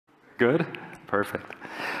Good? Perfect.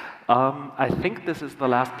 I think this is the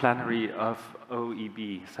last plenary of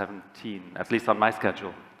OEB 17, at least on my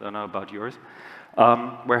schedule. Don't know about yours.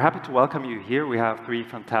 We're happy to welcome you here. We have 3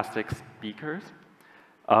 fantastic speakers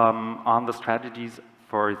on the strategies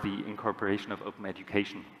for the incorporation of open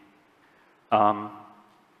education. And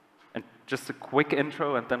just a quick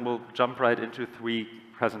intro, and then we'll jump right into 3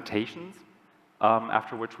 presentations,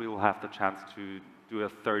 after which we will have the chance to do a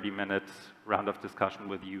 30-minute round of discussion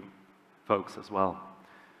with you folks as well.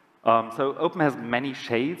 So open has many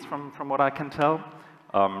shades from what I can tell.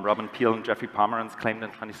 Robin Peel and Jeffrey Pomeranz claimed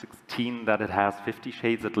in 2016 that it has 50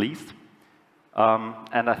 shades at least.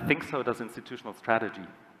 And I think so does institutional strategy.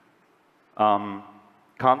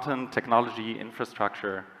 Content, technology,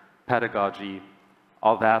 infrastructure, pedagogy,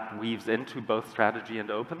 all that weaves into both strategy and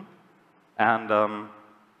open. And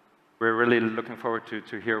we're really looking forward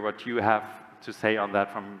to hear what you have to say on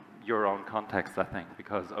that from your own context, I think,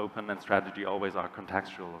 because open and strategy always are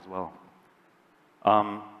contextual as well.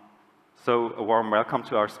 So a warm welcome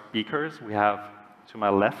to our speakers. We have, to my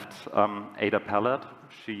left, Ada Pellert.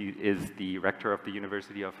 She is the rector of the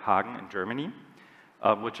University of Hagen in Germany,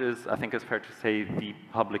 which is, I think it's fair to say, the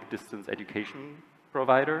public distance education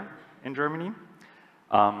provider in Germany.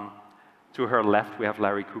 To her left, we have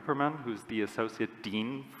Larry Cooperman, who's the Associate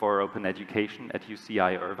Dean for Open Education at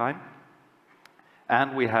UCI Irvine.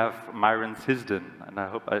 And we have Myron Cizdyn, and I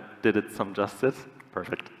hope I did it some justice.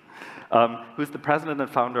 Perfect. Who's the president and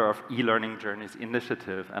founder of E-Learning Journeys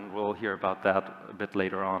Initiative, and we'll hear about that a bit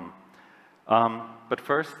later on. But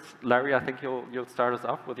first, Larry, I think you'll start us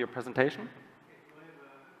off with your presentation.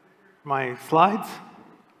 My slides?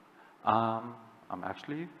 I'm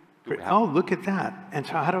actually... Oh, look at that. And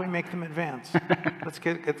so how do we make them advance? Let's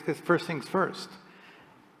get first things first.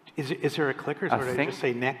 Is there a clicker, or did I just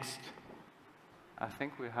say next? I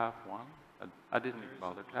think we have one. I didn't even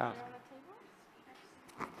bother to ask.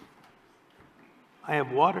 I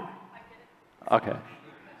have water. Okay.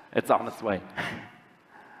 It's on its way.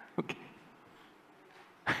 Okay.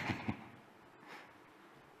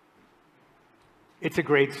 It's a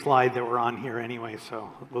great slide that we're on here anyway, so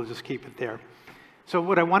we'll just keep it there. So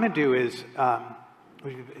what I want to do is, are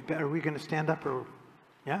we going to stand up or,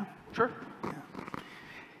 yeah? Sure. Yeah.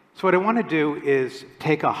 So what I want to do is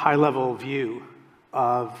take a high-level view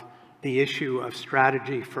of the issue of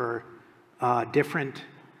strategy for different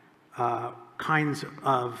kinds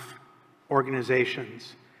of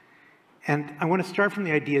organizations. And I want to start from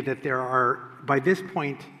the idea that there are, by this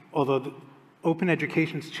point, although open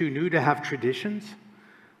education is too new to have traditions,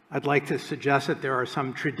 I'd like to suggest that there are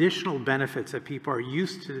some traditional benefits that people are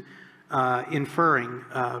used to inferring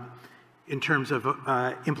in terms of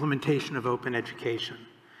implementation of open education.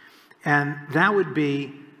 And that would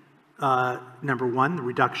be, number one, the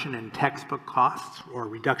reduction in textbook costs, or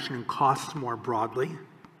reduction in costs more broadly.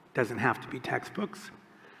 Doesn't have to be textbooks.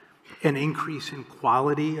 An increase in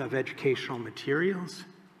quality of educational materials.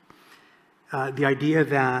 The idea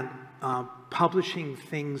that publishing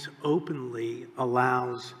things openly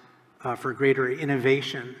allows for greater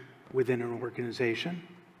innovation within an organization,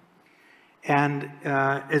 and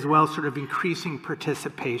as well sort of increasing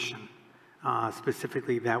participation.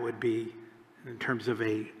 Specifically, that would be in terms of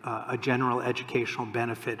a general educational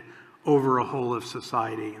benefit over a whole of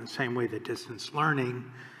society, in the same way that distance learning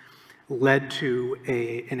led to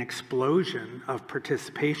an explosion of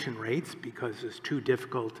participation rates because it's too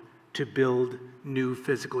difficult to build new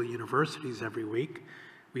physical universities every week.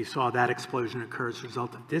 We saw that explosion occur as a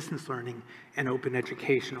result of distance learning, and open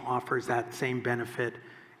education offers that same benefit,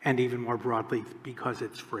 and even more broadly because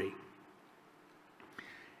it's free.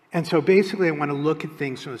 And so basically I want to look at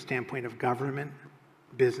things from the standpoint of government,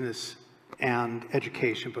 business, and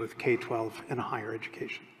education, both K-12 and higher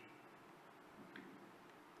education.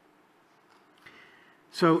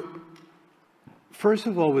 So first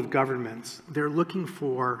of all, with governments, they're looking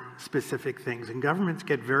for specific things, and governments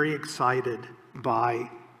get very excited by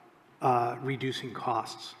reducing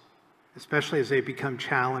costs, especially as they become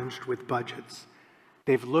challenged with budgets.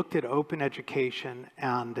 They've looked at open education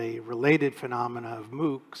and a related phenomena of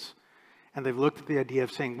MOOCs, and they've looked at the idea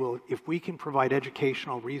of saying, well, if we can provide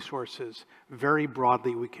educational resources very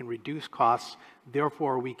broadly, we can reduce costs,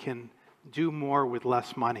 therefore we can do more with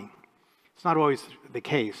less money. It's not always the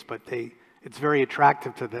case, but it's very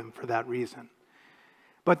attractive to them for that reason.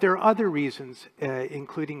 But there are other reasons,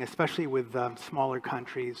 including especially with smaller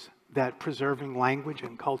countries, that preserving language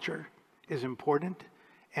and culture is important,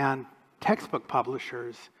 and textbook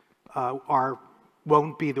publishers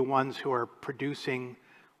won't be the ones who are producing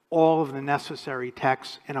all of the necessary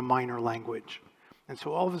texts in a minor language. And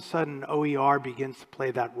so all of a sudden, OER begins to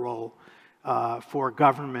play that role for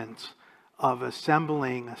governments of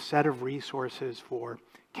assembling a set of resources for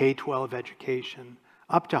K-12 education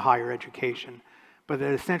up to higher education, but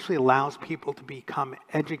that essentially allows people to become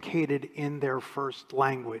educated in their first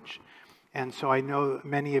language. And so I know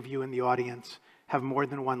many of you in the audience have more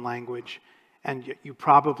than one language, and you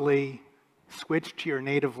probably switch to your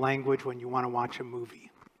native language when you want to watch a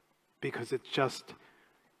movie, because it's just,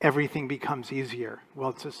 everything becomes easier. Well,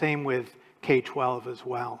 it's the same with K-12 as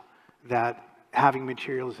well, that having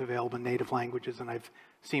materials available in native languages, and I've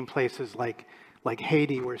seen places like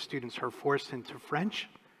Haiti where students are forced into French,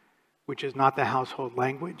 which is not the household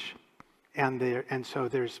language, and so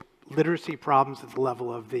there's literacy problems at the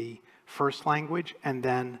level of the first language, and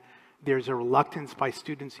then there's a reluctance by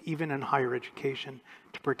students, even in higher education,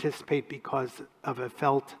 to participate because of a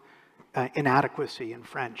felt inadequacy in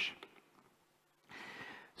French.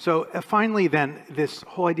 So finally then, this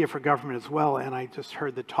whole idea for government as well, and I just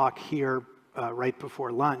heard the talk here right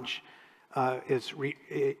before lunch, is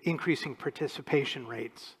increasing participation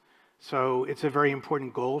rates. So it's a very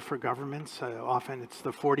important goal for governments. Often it's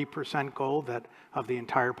the 40% goal that of the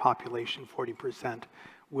entire population, 40%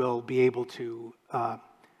 will be able to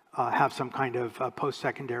have some kind of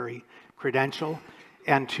post-secondary credential.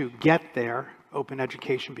 And to get there, open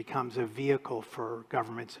education becomes a vehicle for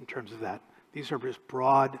governments in terms of that. These are just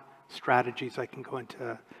broad strategies. I can go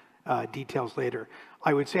into details later.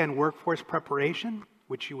 I would say on workforce preparation,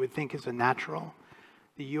 which you would think is a natural,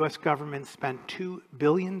 the US government spent $2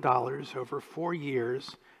 billion over 4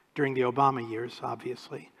 years during the Obama years,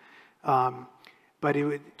 obviously, but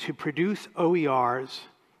to produce OERs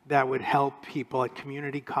that would help people at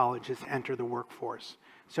community colleges enter the workforce,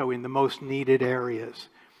 so in the most needed areas.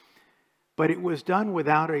 But it was done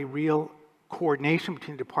without a real coordination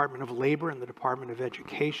between the Department of Labor and the Department of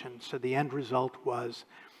Education, so the end result was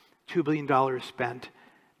 $2 billion spent.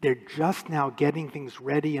 They're just now getting things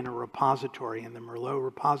ready in a repository, in the Merlot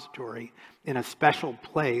repository, in a special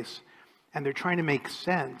place, and they're trying to make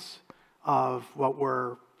sense of what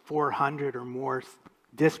were 400 or more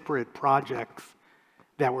disparate projects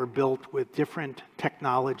that were built with different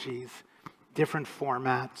technologies, different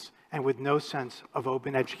formats, and with no sense of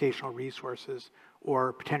open educational resources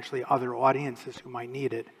or potentially other audiences who might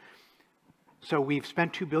need it. So we've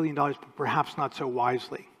spent $2 billion, but perhaps not so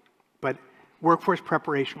wisely. But workforce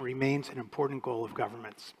preparation remains an important goal of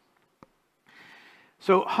governments.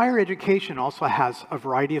 So higher education also has a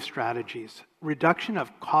variety of strategies. Reduction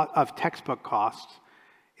of textbook costs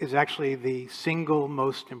is actually the single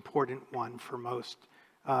most important one for most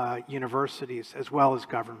universities as well as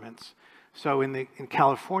governments. So in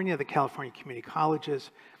California, the California community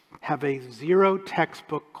colleges have a zero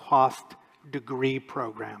textbook cost degree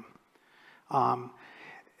program.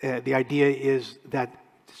 The idea is that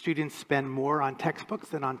students spend more on textbooks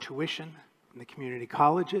than on tuition in the community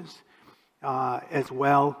colleges. As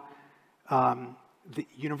well, the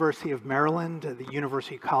University of Maryland, the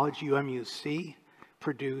University College, UMUC,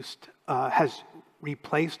 has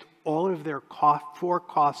replaced all of their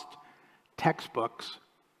for-cost textbooks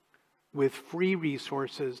with free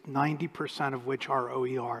resources, 90% of which are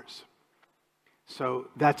OERs. So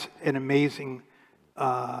that's an amazing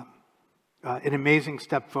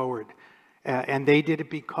step forward. And they did it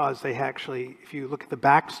because they actually, if you look at the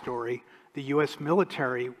backstory, the US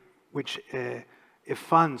military, which it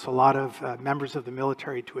funds a lot of members of the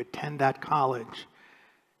military to attend that college,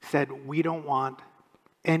 said, we don't want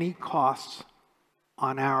any costs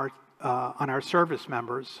on our service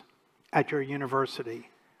members at your university,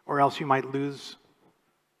 or else you might lose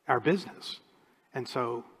our business. And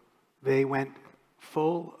so they went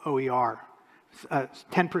full OER,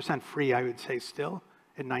 10% free, I would say still,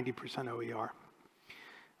 and 90% OER.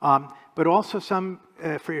 But also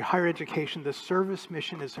for your higher education, the service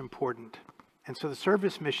mission is important. And so the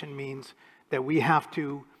service mission means that we have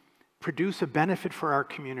to produce a benefit for our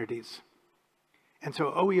communities. And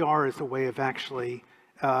so OER is a way of actually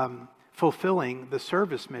fulfilling the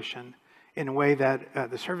service mission in a way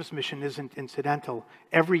that the service mission isn't incidental.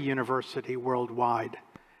 Every university worldwide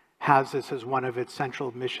has this as one of its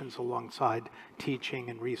central missions alongside teaching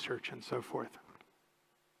and research and so forth.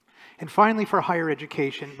 And finally, for higher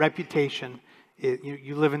education, reputation,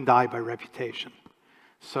 you live and die by reputation.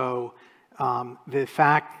 So the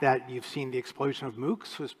fact that you've seen the explosion of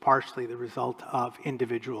MOOCs was partially the result of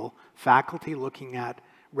individual faculty looking at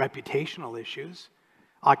reputational issues,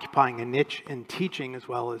 occupying a niche in teaching as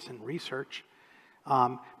well as in research,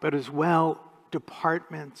 but as well,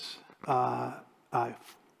 departments,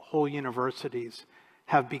 whole universities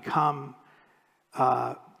have become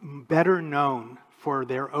better known for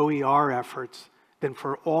their OER efforts than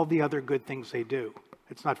for all the other good things they do.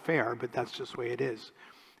 It's not fair, but that's just the way it is.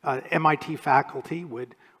 MIT faculty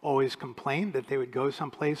would always complain that they would go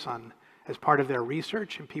someplace as part of their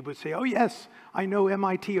research, and people would say, oh yes, I know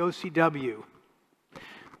MIT OCW.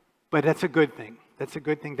 But that's a good thing. That's a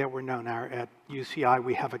good thing that we're known. At UCI,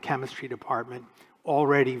 we have a chemistry department,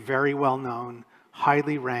 already very well known,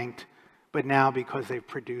 highly ranked, but now because they've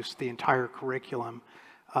produced the entire curriculum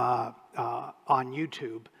on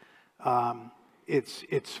YouTube,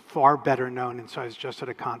 it's far better known. And so I was just at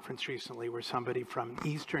a conference recently where somebody from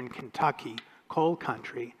Eastern Kentucky, coal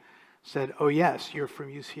country, said, oh yes, you're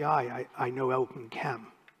from UCI, I know open chem.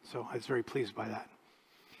 So I was very pleased by that.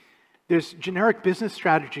 There's generic business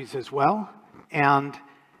strategies as well, and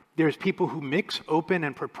there's people who mix open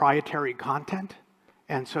and proprietary content.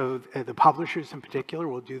 And so the publishers in particular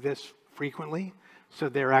will do this frequently. So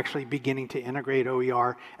they're actually beginning to integrate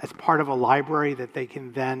OER as part of a library that they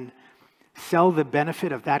can then sell the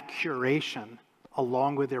benefit of that curation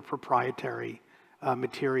along with their proprietary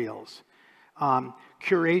materials.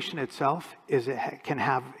 Curation itself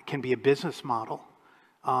can be a business model.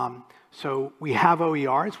 So we have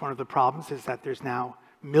OERs. One of the problems is that there's now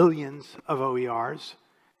millions of OERs,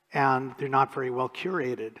 and they're not very well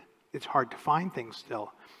curated. It's hard to find things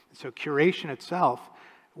still. So curation itself,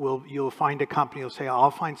 you'll find a company will say,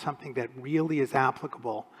 I'll find something that really is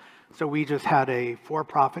applicable. So we just had a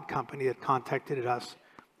for-profit company that contacted us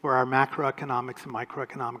for our macroeconomics and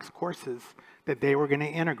microeconomics courses that they were going to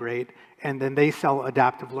integrate, and then they sell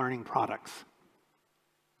adaptive learning products.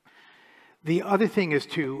 The other thing is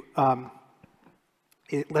to,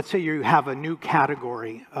 let's say you have a new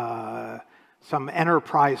category, some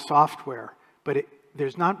enterprise software, but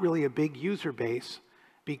there's not really a big user base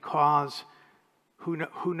because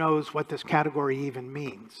who knows what this category even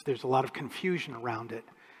means? There's a lot of confusion around it.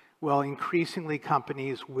 Well, increasingly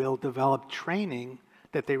companies will develop training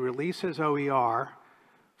that they release as OER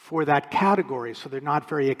for that category. So they're not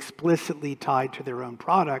very explicitly tied to their own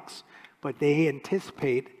products, but they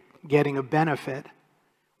anticipate getting a benefit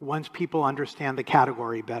once people understand the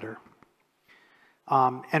category better.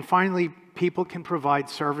 And finally, people can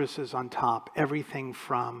provide services on top, everything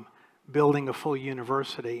from building a full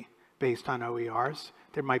university based on OERs.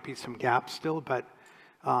 There might be some gaps still, but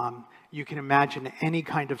you can imagine any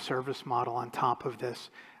kind of service model on top of this,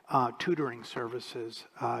 tutoring services,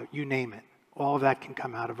 you name it. All of that can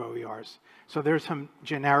come out of OERs. So there's some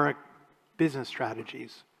generic business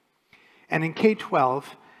strategies. And in K-12,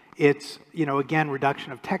 it's, again,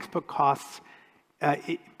 reduction of textbook costs.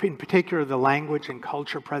 In particular, the language and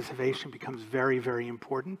culture preservation becomes very, very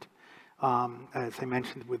important. As I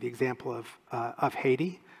mentioned with the example of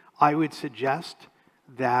Haiti, I would suggest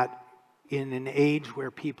that in an age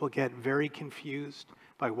where people get very confused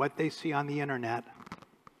by what they see on the internet,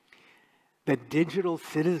 that digital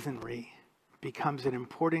citizenry becomes an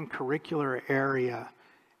important curricular area,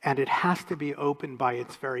 and it has to be open by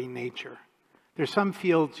its very nature. There's some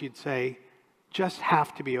fields you'd say just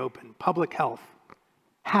have to be open. Public health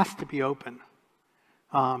has to be open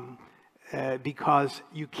because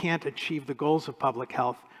you can't achieve the goals of public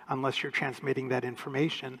health unless you're transmitting that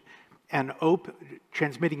information. And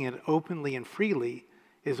transmitting it openly and freely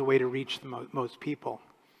is a way to reach the most people.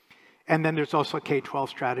 And then there's also K-12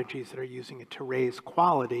 strategies that are using it to raise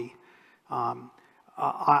quality.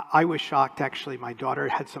 I was shocked, actually. My daughter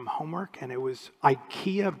had some homework, and it was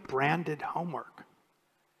IKEA-branded homework.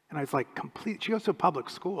 And I was like, she goes to a public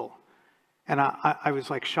school. And I was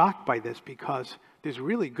like shocked by this because there's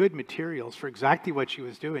really good materials for exactly what she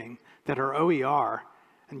was doing that are OER.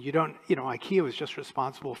 And IKEA was just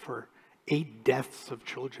responsible for 8 deaths of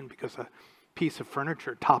children because a piece of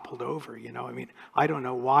furniture toppled over. I mean, I don't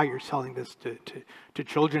know why you're selling this to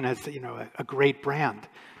children as a great brand.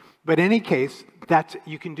 But in any case,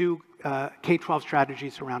 you can do K-12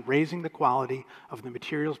 strategies around raising the quality of the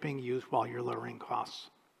materials being used while you're lowering costs.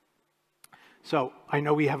 So I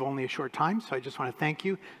know we have only a short time, so I just want to thank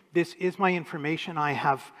you. This is my information I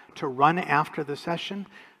have to run after the session.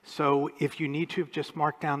 So if you need to, just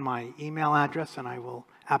mark down my email address and I will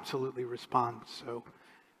absolutely respond. So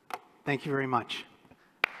thank you very much.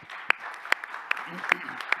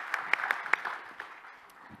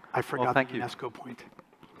 I forgot the UNESCO point.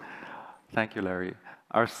 Thank you, Larry.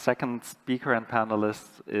 Our second speaker and panelist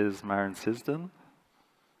is Myron Cizdyn.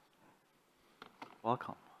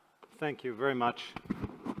 Welcome. Thank you very much.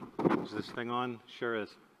 Is this thing on? Sure is.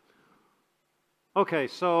 Okay,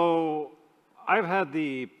 so I've had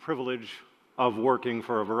the privilege of working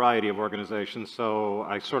for a variety of organizations, so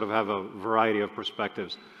I sort of have a variety of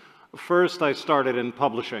perspectives. First, I started in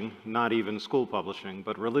publishing, not even school publishing,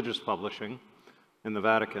 but religious publishing in the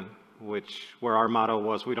Vatican. where our motto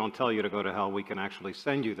was, we don't tell you to go to hell, we can actually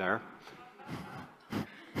send you there.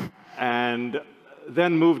 And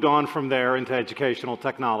then moved on from there into educational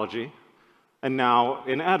technology, and now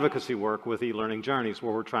in advocacy work with e-learning journeys,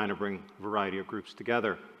 where we're trying to bring a variety of groups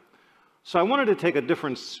together. So I wanted to take a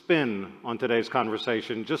different spin on today's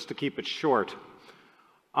conversation, just to keep it short.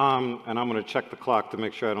 And I'm going to check the clock to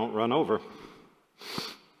make sure I don't run over.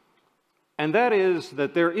 And that is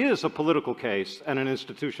that there is a political case and an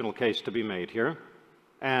institutional case to be made here.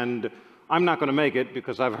 And I'm not going to make it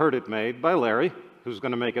because I've heard it made by Larry, who's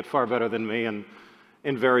going to make it far better than me and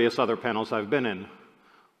in various other panels I've been in.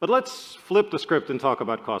 But let's flip the script and talk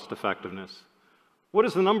about cost effectiveness. What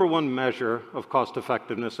is the #1 measure of cost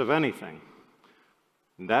effectiveness of anything?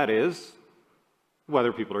 And that is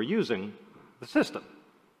whether people are using the system,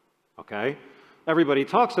 okay? Everybody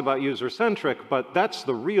talks about user-centric, but that's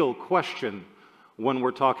the real question when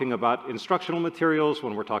we're talking about instructional materials,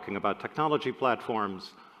 when we're talking about technology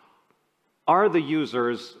platforms. Are the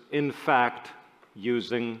users, in fact,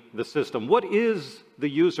 using the system? What is the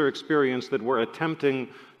user experience that we're attempting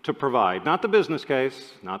to provide? Not the business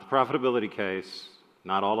case, not the profitability case,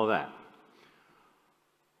 not all of that.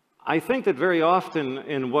 I think that very often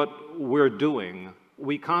in what we're doing,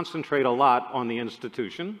 we concentrate a lot on the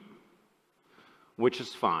institution, which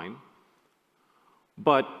is fine.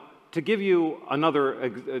 But to give you another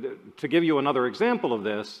example of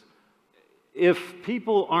this, if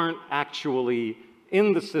people aren't actually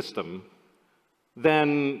in the system,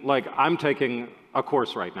 then, like, I'm taking a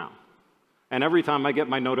course right now. And every time I get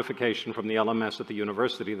my notification from the LMS at the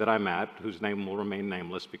university that I'm at, whose name will remain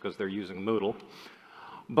nameless because they're using Moodle,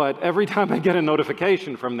 but every time I get a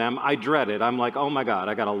notification from them, I dread it. I'm like, oh my God,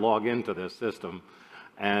 I got to log into this system.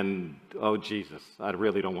 And, oh Jesus, I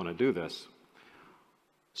really don't want to do this.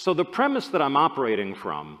 So the premise that I'm operating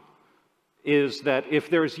from is that if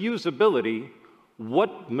there's usability,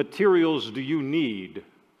 what materials do you need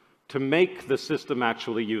to make the system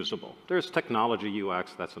actually usable? There's technology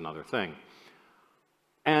UX, that's another thing.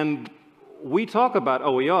 And we talk about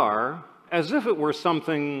OER as if it were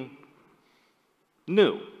something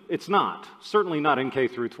new. It's not. Certainly not in K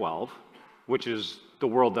through 12, which is the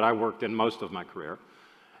world that I worked in most of my career.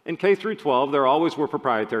 In K through 12, there always were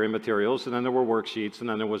proprietary materials, and then there were worksheets, and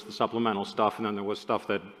then there was the supplemental stuff, and then there was stuff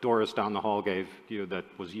that Doris down the hall gave you that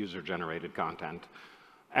was user-generated content.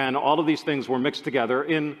 And all of these things were mixed together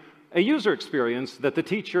in a user experience that the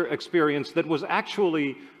teacher experienced that was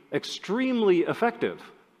actually extremely effective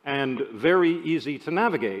and very easy to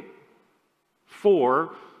navigate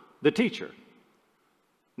for the teacher.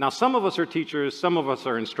 Now, some of us are teachers, some of us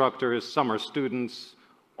are instructors, some are students,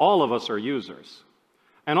 all of us are users.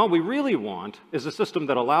 And all we really want is a system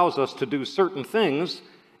that allows us to do certain things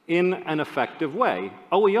in an effective way.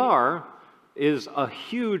 OER is a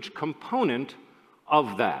huge component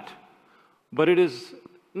of that, but it is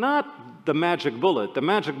not the magic bullet. The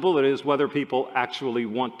magic bullet is whether people actually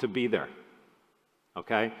want to be there,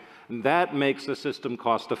 okay? And that makes a system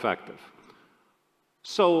cost effective.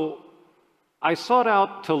 So I sought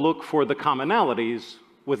out to look for the commonalities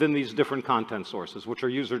within these different content sources, which are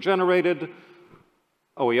user-generated,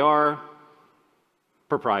 OER,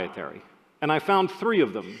 proprietary. And I found 3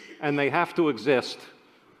 of them, and they have to exist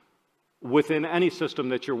within any system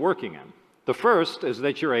that you're working in. The first is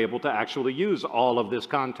that you're able to actually use all of this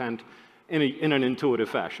content in an intuitive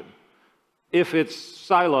fashion. If it's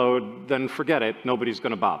siloed, then forget it, nobody's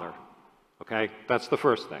going to bother. Okay? That's the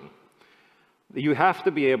first thing. You have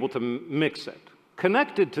to be able to mix it.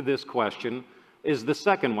 Connected to this question is the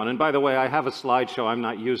second one. And by the way, I have a slideshow. I'm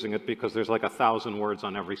not using it because there's like 1,000 words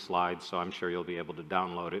on every slide, so I'm sure you'll be able to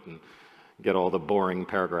download it and get all the boring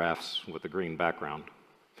paragraphs with the green background.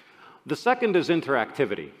 The second is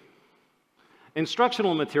interactivity.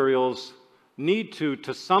 Instructional materials need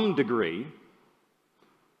to some degree,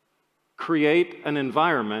 create an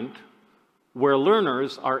environment where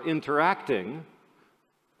learners are interacting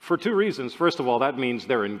for 2 reasons. First of all, that means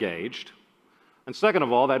they're engaged. And second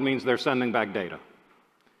of all, that means they're sending back data.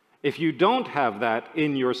 If you don't have that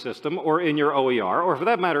in your system or in your OER, or for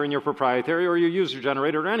that matter in your proprietary or your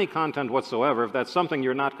user-generated or any content whatsoever, if that's something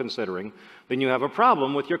you're not considering, then you have a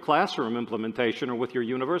problem with your classroom implementation or with your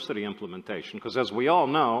university implementation. Because as we all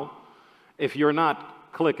know, if you're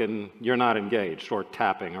not clicking, you're not engaged, or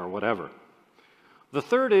tapping, or whatever. The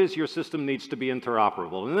third is your system needs to be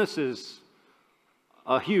interoperable. And this is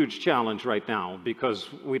a huge challenge right now because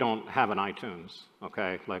we don't have an iTunes,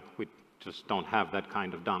 okay? Like, we just don't have that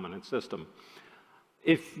kind of dominant system.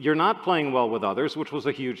 If you're not playing well with others, which was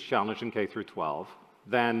a huge challenge in K through 12,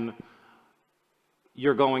 then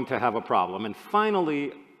you're going to have a problem. And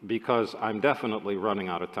finally, because I'm definitely running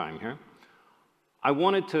out of time here, I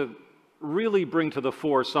wanted to really bring to the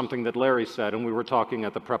fore something that Larry said, and we were talking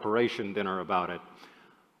at the preparation dinner about it.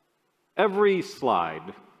 Every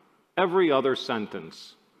slide, every other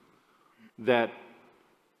sentence that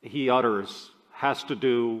he utters has to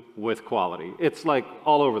do with quality. It's like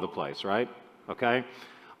all over the place, right? Okay?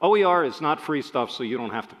 OER is not free stuff, so you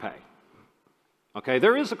don't have to pay. Okay,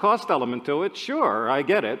 there is a cost element to it, sure, I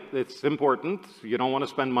get it. It's important. You don't want to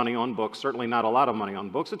spend money on books, certainly not a lot of money on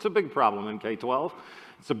books. It's a big problem in K-12.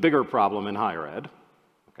 It's a bigger problem in higher ed.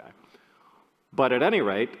 Okay. But at any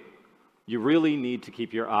rate, you really need to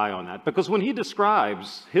keep your eye on that, because when he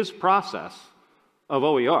describes his process of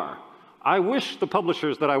OER, I wish the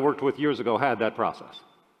publishers that I worked with years ago had that process.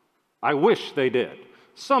 I wish they did.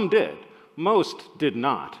 Some did. Most did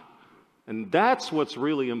not. And that's what's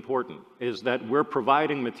really important, is that we're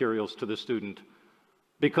providing materials to the student,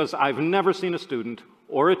 because I've never seen a student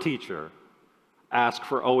or a teacher ask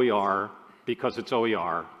for OER because it's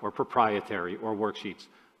OER or proprietary or worksheets.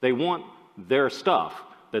 They want their stuff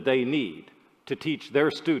that they need to teach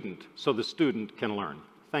their student so the student can learn.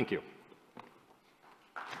 Thank you.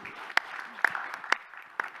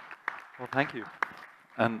 Well, thank you.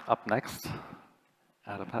 And up next,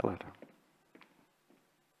 Ada Pellert.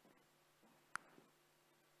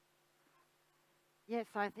 Yes,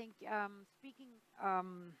 I think speaking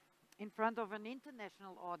in front of an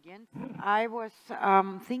international audience, I was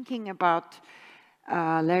thinking about,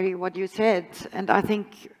 Larry, what you said, and I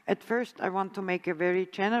think at first I want to make a very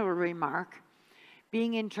general remark.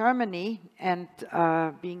 Being in Germany and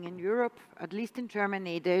being in Europe, at least in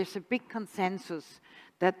Germany, there's a big consensus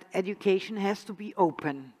that education has to be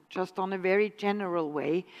open, just on a very general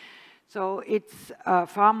way. So it's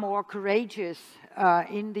far more courageous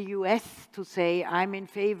in the US to say, I'm in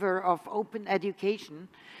favor of open education,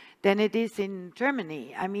 than it is in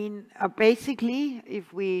Germany. I mean, basically,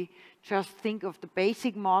 if we just think of the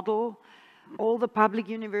basic model, all the public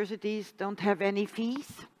universities don't have any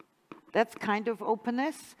fees. That's kind of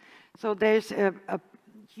openness. So there's a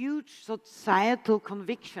huge societal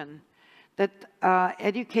conviction that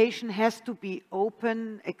education has to be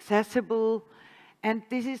open, accessible, and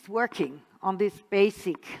this is working on this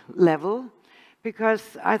basic level,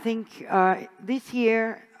 because I think this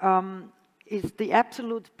year is the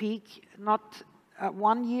absolute peak. Not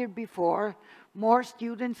 1 year before, more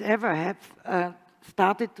students ever have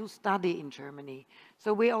started to study in Germany.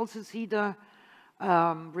 So we also see the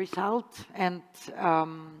result and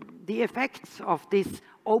the effects of this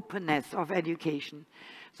openness of education.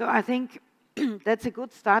 So I think that's a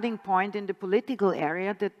good starting point in the political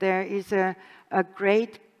area, that there is a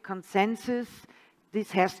great consensus.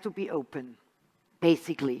 This has to be open,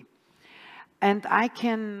 basically. And I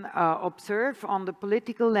can observe on the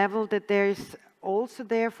political level that there is also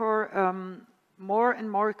therefore more and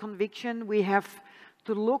more conviction. We have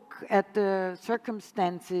to look at the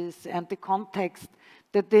circumstances and the context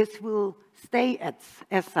that this will stay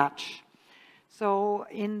as such. So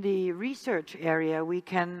in the research area, we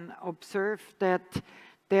can observe that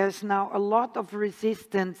there's now a lot of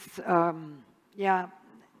resistance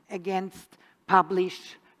against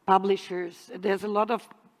publishers. There's a lot of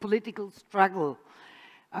political struggle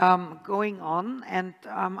going on, and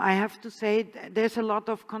I have to say there's a lot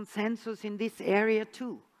of consensus in this area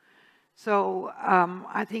too. So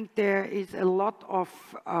I think there is a lot of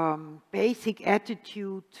basic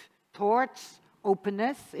attitude towards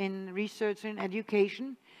openness in research and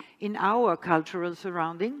education in our cultural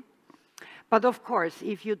surrounding. But of course,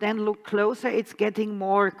 if you then look closer, it's getting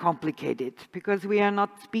more complicated, because we are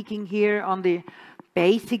not speaking here on the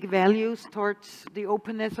basic values towards the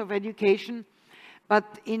openness of education,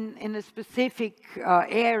 but in a specific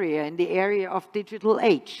area, in the area of digital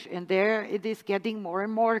age. And there it is getting more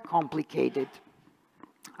and more complicated.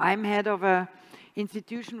 I'm head of an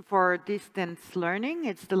institution for distance learning.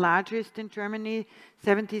 It's the largest in Germany.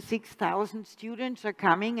 76,000 students are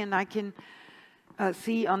coming, and I can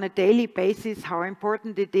see on a daily basis how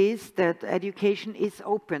important it is that education is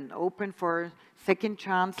open for second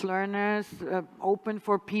chance learners, open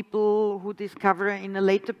for people who discover in a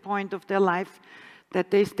later point of their life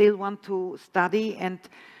that they still want to study. And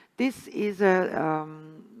this is a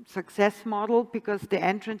success model because the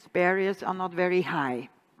entrance barriers are not very high.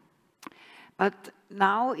 But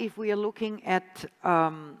now if we are looking at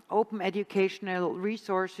open educational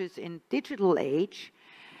resources in digital age,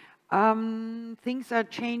 things are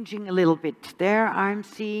changing a little bit. There I'm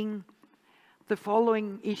seeing the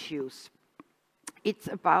following issues. It's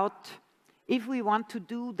about, if we want to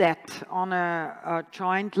do that on a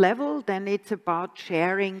joint level, then it's about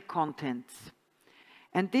sharing contents.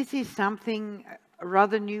 And this is something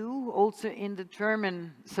rather new also in the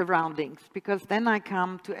German surroundings, because then I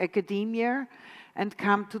come to academia and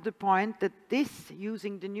come to the point that this,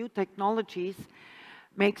 using the new technologies,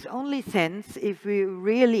 makes only sense if we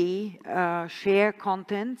really share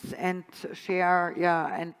contents and share,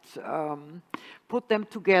 put them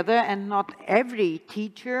together, and not every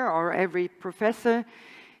teacher or every professor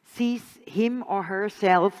sees him or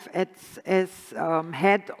herself as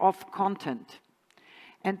head of content.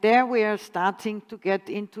 And there we are starting to get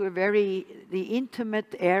into the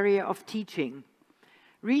intimate area of teaching.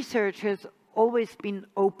 Research has always been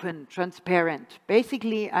open, transparent.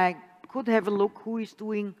 Basically, I could have a look who is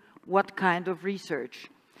doing what kind of research.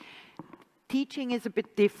 Teaching is a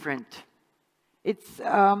bit different. It's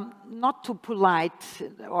not too polite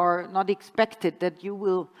or not expected that you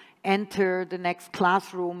will enter the next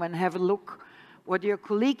classroom and have a look what your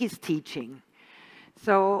colleague is teaching.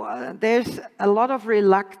 So there's a lot of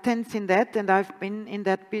reluctance in that, and I've been in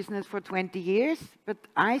that business for 20 years, but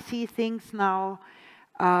I see things now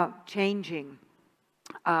changing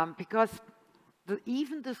because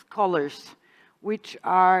even the scholars which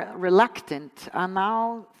are reluctant are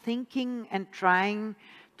now thinking and trying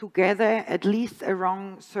together, at least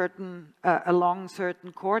along certain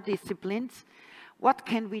core disciplines, what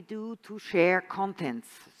can we do to share contents,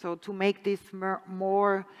 so to make this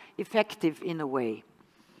more effective in a way.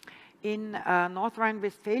 In North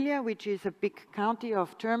Rhine-Westphalia, which is a big county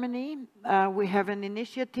of Germany, we have an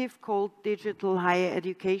initiative called Digital Higher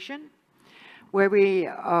Education, where we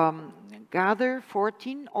gather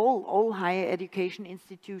 14, all higher education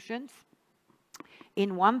institutions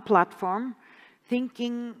in one platform,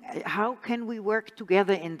 thinking how can we work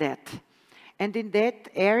together in that. And in that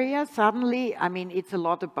area, suddenly, I mean, it's a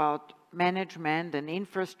lot about management and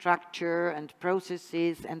infrastructure and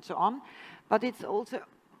processes and so on, but it's also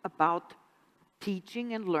about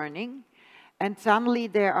teaching and learning. And suddenly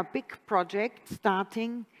there are big projects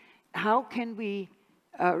starting. How can we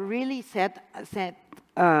really set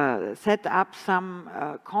up some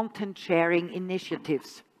content sharing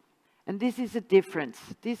initiatives? And this is a difference.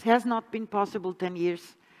 This has not been possible 10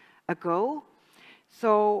 years ago.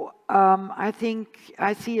 So I think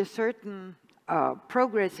I see a certain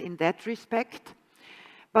progress in that respect.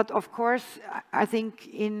 But of course, I think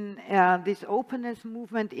in this openness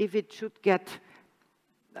movement, if it should get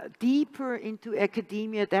deeper into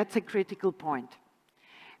academia, that's a critical point.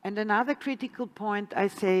 And another critical point, I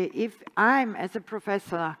say, if I'm, as a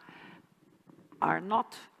professor, are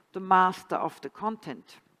not the master of the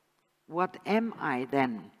content, what am I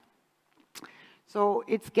then? So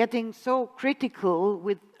it's getting so critical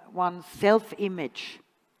with one's self-image.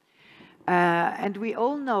 And we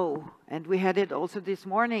all know, and we had it also this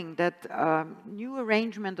morning, that new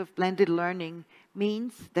arrangement of blended learning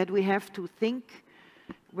means that we have to think,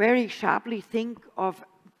 very sharply think of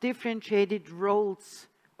differentiated roles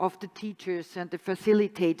of the teachers and the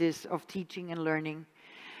facilitators of teaching and learning.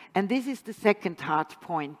 And this is the second hard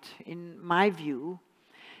point, in my view,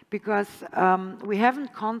 because we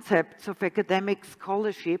have concepts of academic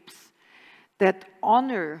scholarships that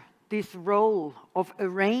honor this role of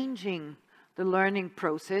arranging the learning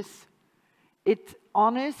process. It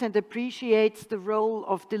honors and appreciates the role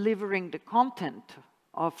of delivering the content,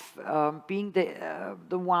 of being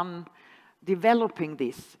the one developing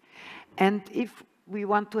this. And if we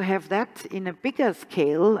want to have that in a bigger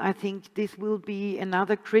scale, I think this will be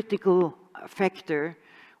another critical factor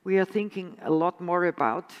we are thinking a lot more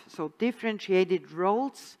about. So differentiated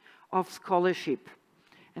roles of scholarship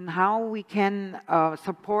and how we can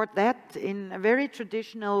support that in a very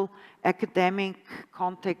traditional academic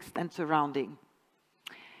context and surrounding.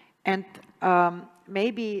 And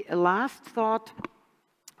maybe a last thought,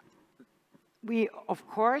 we of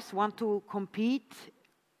course want to compete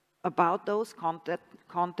about those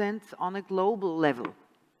contents on a global level,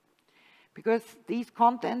 because these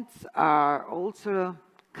contents are also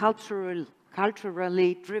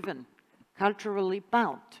culturally driven, culturally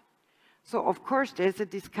bound. So of course there's a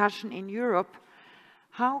discussion in Europe,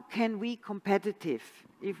 how can we competitive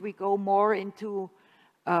if we go more into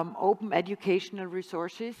open educational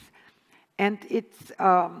resources? And it's,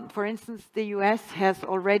 for instance, the US has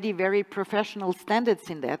already very professional standards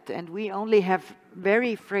in that, and we only have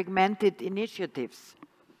very fragmented initiatives.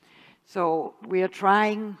 So we are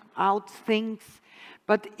trying out things,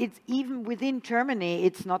 but it's even within Germany,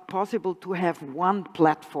 it's not possible to have one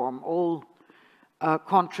platform, all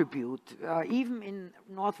contribute. Even in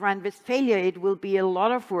North Rhine-Westphalia, it will be a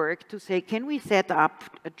lot of work to say, can we set up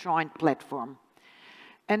a joint platform?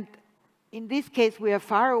 And in this case, we are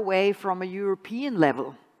far away from a European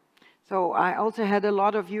level. So I also had a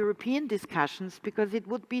lot of European discussions, because it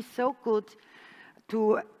would be so good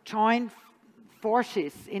to join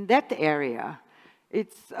forces in that area.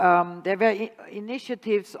 There were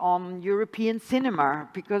initiatives on European cinema,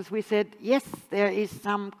 because we said, yes, there is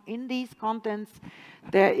some, in these contents,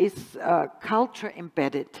 there is culture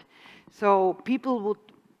embedded. So people would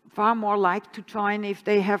far more like to join if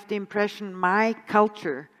they have the impression my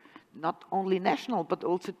culture, not only national, but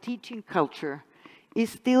also teaching culture, is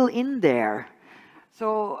still in there.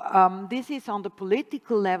 So this is on the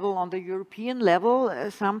political level, on the European level,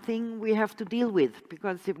 something we have to deal with,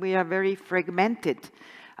 because we are very fragmented,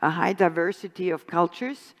 a high diversity of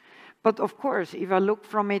cultures. But of course, if I look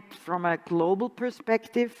from it from a global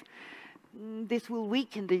perspective, this will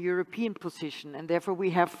weaken the European position, and therefore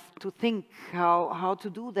we have to think how to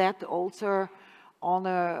do that also on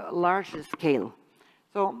a larger scale.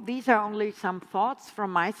 So these are only some thoughts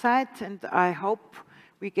from my side, and I hope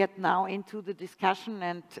we get now into the discussion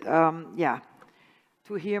and, yeah,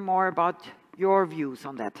 to hear more about your views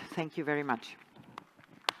on that. Thank you very much.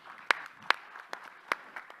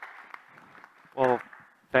 Well,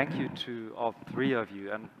 thank you to all three of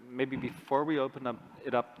you. And maybe before we open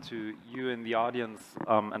it up to you in the audience,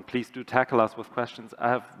 and please do tackle us with questions, I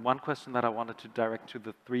have one question that I wanted to direct to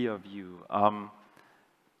the three of you.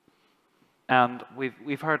 And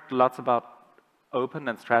we've heard lots about open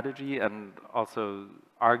and strategy, and also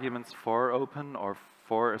arguments for open or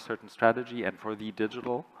for a certain strategy and for the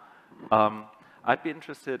digital. I'd be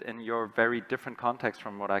interested in your very different context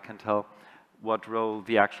from what I can tell, what role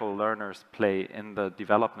the actual learners play in the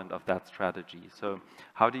development of that strategy. So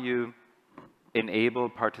how do you enable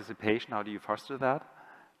participation? How do you foster that?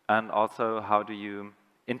 And also, how do you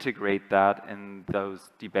integrate that in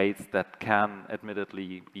those debates that can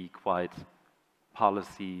admittedly be quite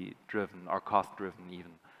policy-driven or cost-driven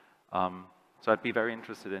even? So I'd be very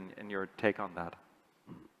interested in your take on that.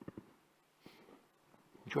 Do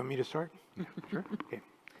you want me to start? Yeah, sure. Okay.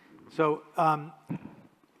 So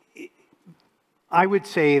I would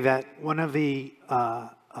say that one of the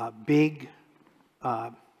big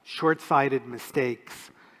short-sighted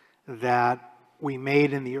mistakes that we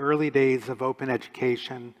made in the early days of open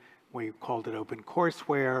education, we called it open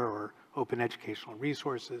courseware or open educational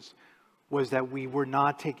resources, was that we were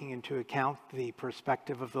not taking into account the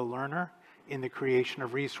perspective of the learner in the creation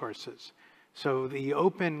of resources. So the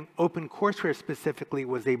open courseware specifically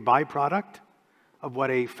was a byproduct of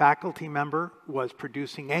what a faculty member was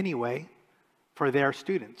producing anyway for their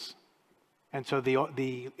students. And so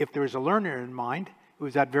if there was a learner in mind, it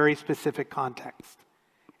was that very specific context.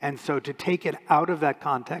 And so to take it out of that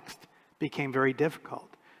context became very difficult.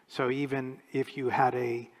 So even if you had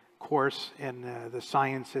a course in the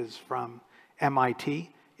sciences from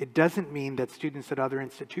MIT, it doesn't mean that students at other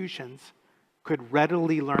institutions could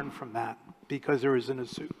readily learn from that, because there was an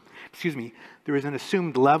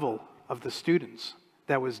assumed level of the students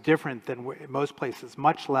that was different than most places,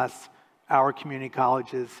 much less our community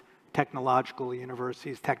colleges, technological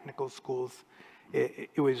universities, technical schools.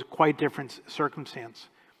 It was quite different circumstance.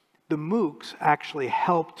 The MOOCs actually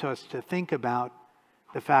helped us to think about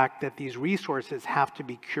the fact that these resources have to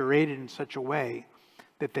be curated in such a way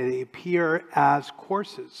that they appear as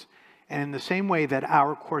courses. And in the same way that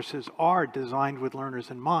our courses are designed with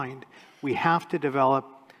learners in mind, we have to develop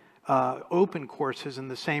open courses in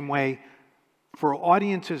the same way for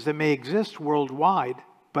audiences that may exist worldwide,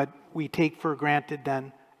 but we take for granted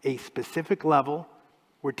then a specific level.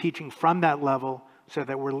 We're teaching from that level so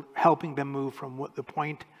that we're helping them move from the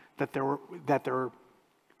point that they're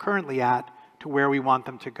currently at to where we want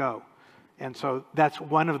them to go. And so that's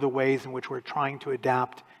one of the ways in which we're trying to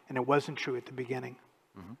adapt, and it wasn't true at the beginning.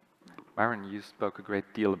 Mm-hmm. Myron, you spoke a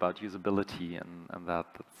great deal about usability, and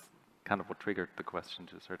that's kind of what triggered the question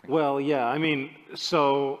to a certain extent. Well, yeah, I mean,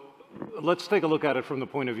 so let's take a look at it from the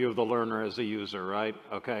point of view of the learner as a user, right?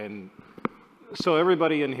 Okay, and so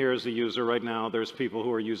everybody in here is a user right now. There's people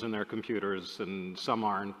who are using their computers and some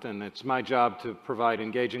aren't, and it's my job to provide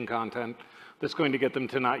engaging content that's going to get them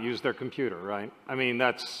to not use their computer, right? I mean,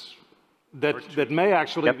 that may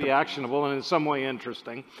actually be actionable and in some way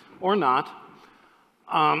interesting, or not.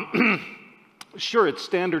 Sure, it's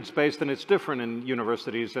standards-based and it's different in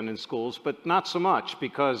universities and in schools, but not so much,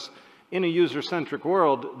 because in a user-centric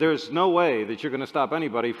world, there's no way that you're going to stop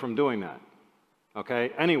anybody from doing that,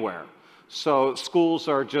 okay, anywhere. So schools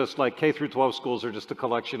are just like K-12 schools are just a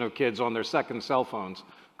collection of kids on their second cell phones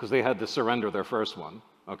because they had to surrender their first one,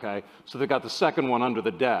 okay? So they got the second one under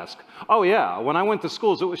the desk. Oh yeah, when I went to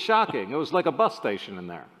schools, it was shocking. It was like a bus station in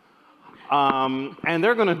there. And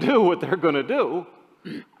they're going to do what they're going to do.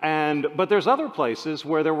 But there's other places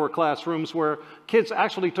where there were classrooms where kids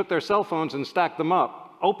actually took their cell phones and stacked them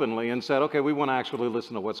up openly and said, okay, we want to actually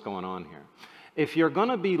listen to what's going on here. If you're going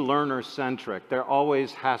to be learner-centric, there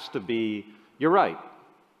always has to be, you're right,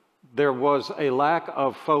 there was a lack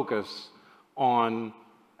of focus on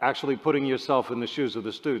actually putting yourself in the shoes of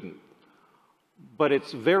the student. But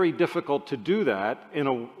it's very difficult to do that in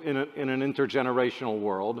an intergenerational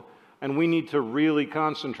world, and we need to really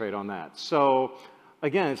concentrate on that. So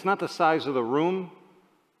again, it's not the size of the room,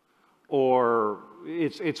 or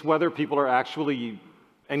it's whether people are actually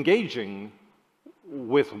engaging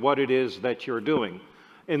with what it is that you're doing.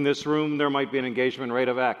 In this room, there might be an engagement rate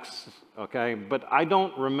of X, okay? But I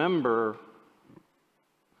don't remember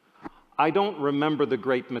the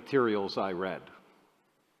great materials I read.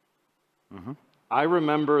 Mm-hmm. I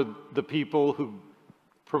remember the people who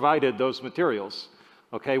provided those materials,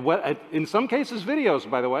 okay? In some cases, videos,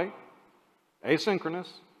 by the way, asynchronous,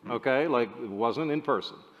 okay? Like, it wasn't in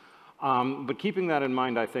person. But keeping that in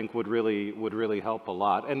mind, I think, would really help a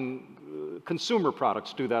lot. And consumer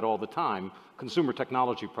products do that all the time, consumer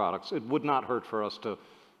technology products. It would not hurt for us to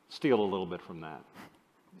steal a little bit from that.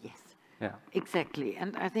 Yes, yeah, exactly.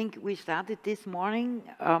 And I think we started this morning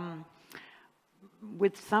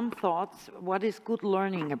with some thoughts, what is good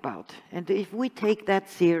learning about? And if we take that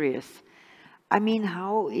serious, I mean,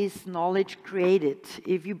 how is knowledge created?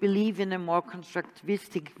 If you believe in a more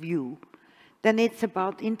constructivistic view, then it's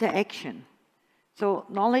about interaction. So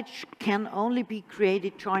knowledge can only be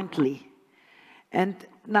created jointly. And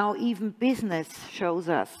now even business shows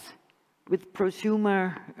us with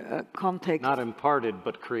prosumer context. Not imparted,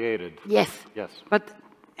 but created. Yes. Yes.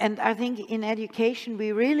 And I think in education,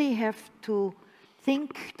 we really have to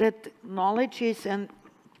think that knowledge is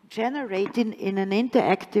generated in an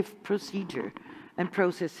interactive procedure and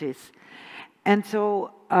processes. And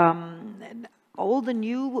so all the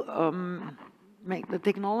new the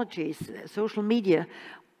technologies, social media,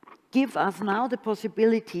 give us now the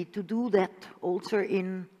possibility to do that also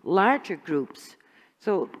in larger groups.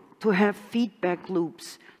 So to have feedback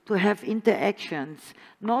loops, to have interactions,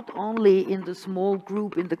 not only in the small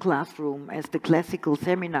group in the classroom as the classical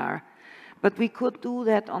seminar, but we could do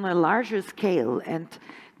that on a larger scale. And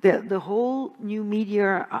the whole new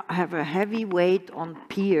media have a heavy weight on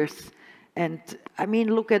peers. And I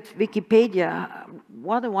mean, look at Wikipedia,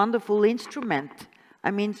 what a wonderful instrument. I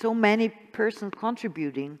mean, so many persons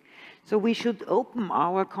contributing. So we should open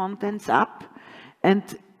our contents up, and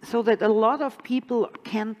so that a lot of people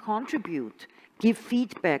can contribute, give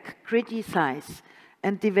feedback, criticize,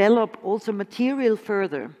 and develop also material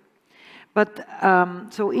further. But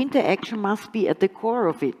so interaction must be at the core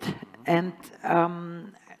of it. And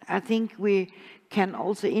I think we can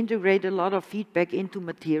also integrate a lot of feedback into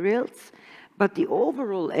materials, but the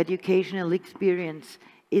overall educational experience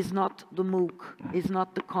is not the MOOC, is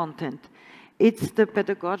not the content. It's the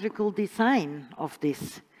pedagogical design of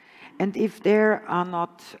this. And if there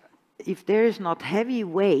is not heavy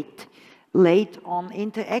weight laid on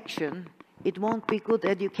interaction, it won't be good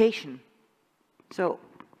education. So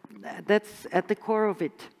that's at the core of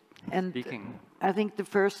it. And I think the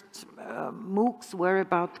first MOOCs were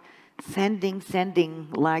about sending,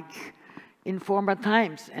 like in former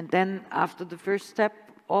times. And then after the first step,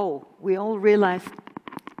 we all realized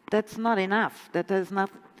that's not enough. That is not.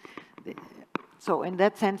 So in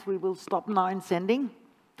that sense, we will stop now in sending.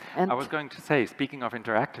 And I was going to say, speaking of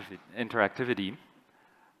interactivity,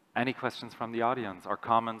 any questions from the audience or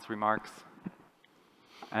comments, remarks,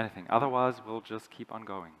 anything? Otherwise, we'll just keep on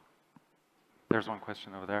going. There's one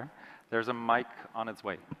question over there. There's a mic on its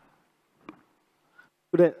way.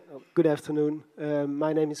 Good afternoon.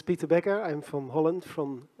 My name is Peter Becker. I'm from Holland,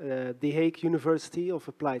 from The Hague University of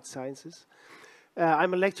Applied Sciences.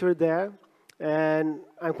 I'm a lecturer there, and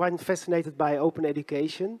I'm quite fascinated by open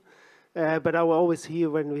education. But I will always hear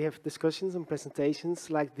when we have discussions and presentations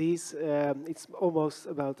like these, it's almost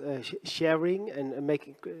about sharing and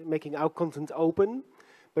making our content open.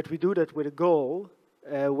 But we do that with a goal,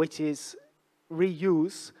 which is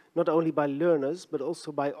reuse, not only by learners, but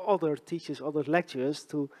also by other teachers, other lecturers,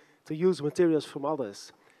 to use materials from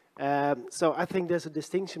others. So I think there's a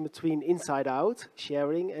distinction between inside out,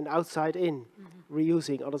 sharing, and outside in,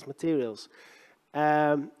 reusing others' materials.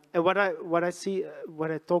 And what I see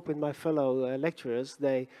when I talk with my fellow lecturers,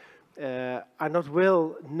 they are not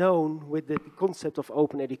well known with the concept of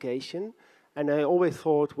open education. And I always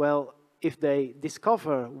thought, well, if they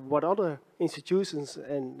discover what other institutions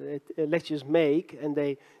and lecturers make, and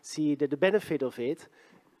they see the benefit of it,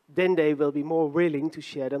 then they will be more willing to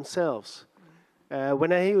share themselves.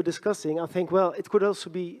 When I hear you discussing, I think, well, it could also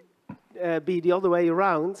be the other way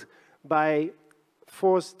around. By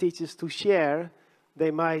force teachers to share,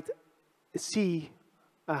 they might see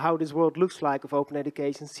how this world looks like of open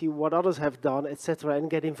education, see what others have done, etc., and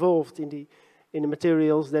get involved in in the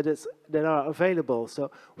materials that are available.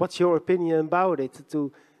 So what's your opinion about it,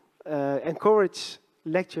 to encourage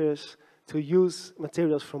lecturers to use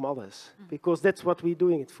materials from others? Because that's what we're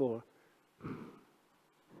doing it for.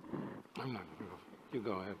 I'm not, you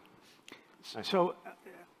go ahead. So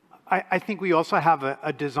I think we also have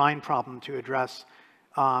a design problem to address,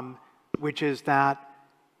 which is that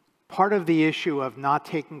part of the issue of not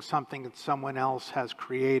taking something that someone else has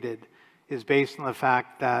created is based on the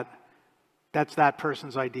fact that that's that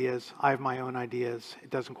person's ideas, I have my own ideas, it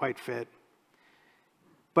doesn't quite fit.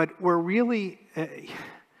 But we're really,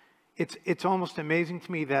 it's almost amazing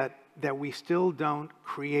to me that we still don't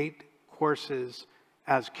create courses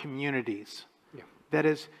as communities. Yeah. That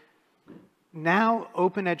is, now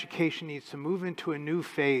open education needs to move into a new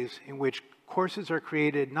phase in which courses are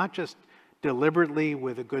created not just deliberately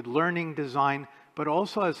with a good learning design, but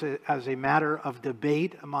also as a matter of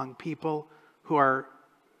debate among people who are,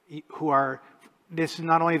 this is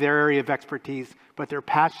not only their area of expertise, but they're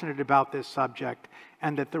passionate about this subject,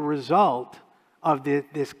 and that the result of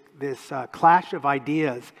this clash of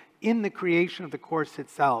ideas in the creation of the course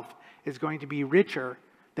itself is going to be richer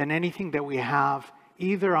than anything that we have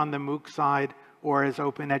either on the MOOC side or as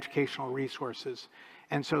open educational resources.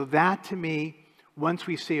 And so that, to me, once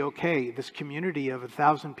we see, okay, this community of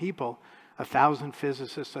 1,000 people, 1,000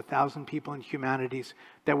 physicists, 1,000 people in humanities,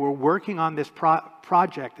 that we're working on this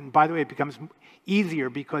project, and by the way, it becomes easier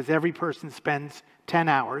because every person spends 10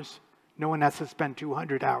 hours. No one has to spend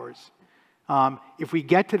 200 hours. If we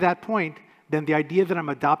get to that point, then the idea that I'm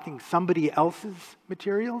adopting somebody else's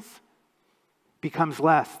materials becomes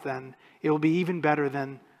less. Then it'll be even better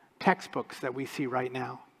than textbooks that we see right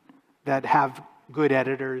now that have good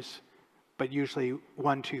editors, but usually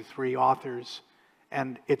 1, 2, 3 authors,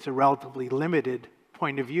 and it's a relatively limited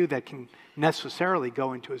point of view that can necessarily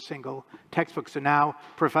go into a single textbook. So now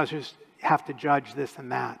professors have to judge this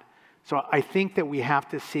and that. So I think that we have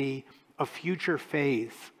to see a future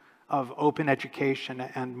phase of open education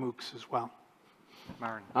and MOOCs as well.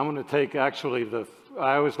 Myron. I'm going to take actually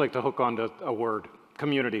I always like to hook onto a word,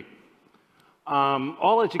 community.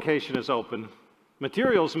 All education is open.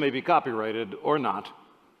 Materials may be copyrighted or not,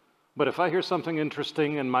 but if I hear something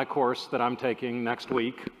interesting in my course that I'm taking next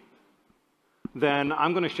week, then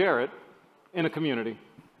I'm going to share it in a community.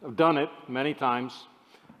 I've done it many times.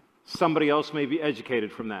 Somebody else may be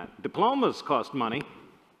educated from that. Diplomas cost money,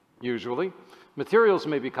 usually. Materials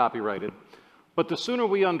may be copyrighted. But the sooner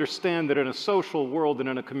we understand that in a social world and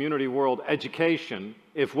in a community world, education,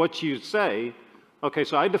 if what you say, okay,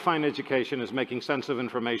 so I define education as making sense of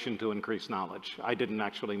information to increase knowledge. I didn't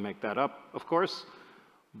actually make that up, of course,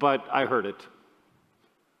 but I heard it.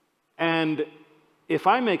 And if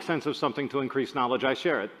I make sense of something to increase knowledge, I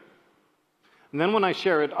share it. And then when I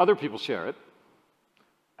share it, other people share it.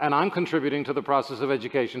 And I'm contributing to the process of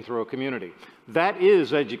education through a community. That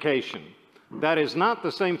is education. That is not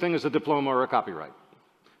the same thing as a diploma or a copyright.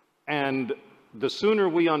 And the sooner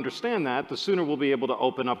we understand that, the sooner we'll be able to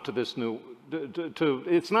open up to this new,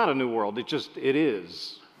 it's not a new world, it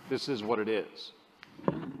is. This is what it is.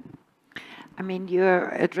 I mean, you're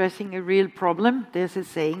addressing a real problem. There's a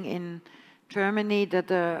saying in Germany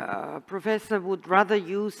that a professor would rather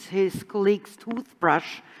use his colleague's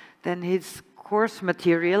toothbrush than his course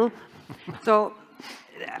material. So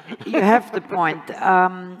you have the point.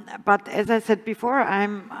 But as I said before,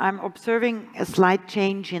 I'm observing a slight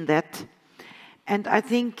change in that. And I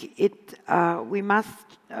think we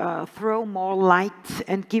must throw more light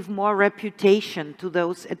and give more reputation to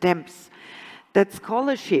those attempts. That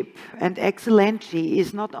scholarship and excellency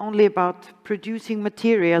is not only about producing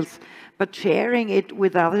materials, but sharing it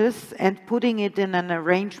with others and putting it in an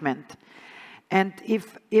arrangement. And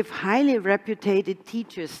if highly reputed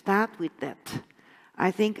teachers start with that, I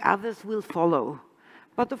think others will follow.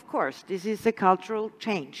 But of course, this is a cultural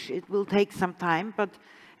change. It will take some time, but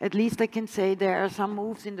at least I can say there are some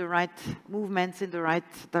movements in the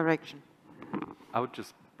right direction. I would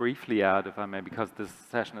just briefly add, if I may, because this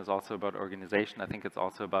session is also about organization. I think it's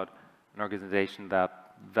also about an organization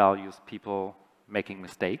that values people making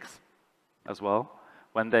mistakes as well,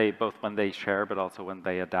 both when they share, but also when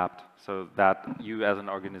they adapt, so that you as an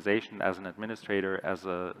organization, as an administrator, as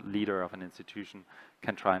a leader of an institution,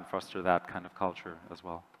 can try and foster that kind of culture as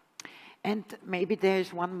well. And maybe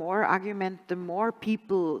there's one more argument. The more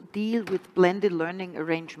people deal with blended learning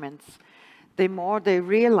arrangements, the more they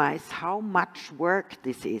realize how much work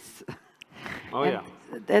this is. Oh, yeah.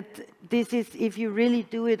 That this is, if you really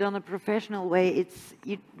do it on a professional way,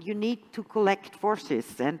 you need to collect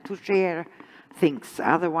forces and to share things.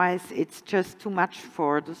 Otherwise, it's just too much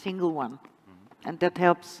for the single one. And that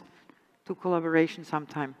helps to collaboration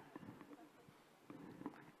sometime.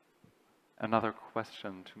 Another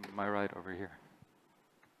question to my right over here.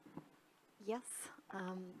 Yes,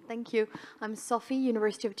 thank you. I'm Sophie,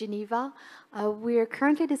 University of Geneva. We're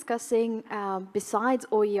currently discussing, besides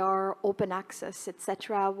OER, open access,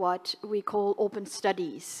 etc., what we call open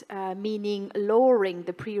studies, meaning lowering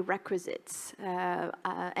the prerequisites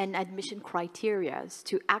and admission criteria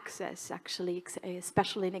to access, actually,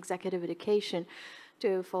 especially in executive education,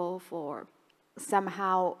 for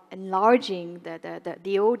somehow enlarging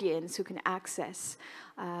the audience who can access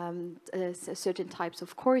certain types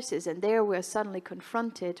of courses. And there we're suddenly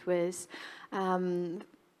confronted with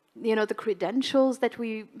you know, the credentials that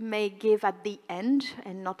we may give at the end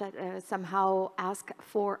and not somehow ask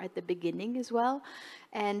for at the beginning as well.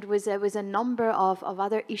 And with a number of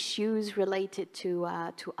other issues related to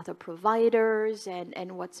other providers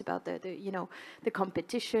and what's about the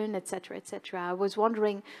competition, et cetera, et cetera. I was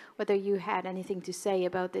wondering whether you had anything to say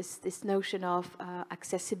about this notion of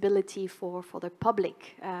accessibility for the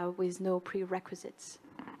public with no prerequisites.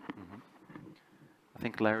 Mm-hmm. I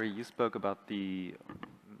think, Larry, you spoke about the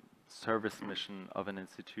service mission of an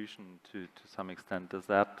institution to some extent. Does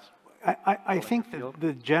that... I think that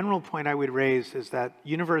the general point I would raise is that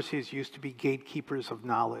universities used to be gatekeepers of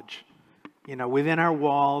knowledge. You know, within our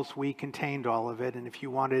walls, we contained all of it, and if you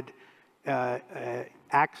wanted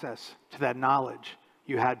access to that knowledge,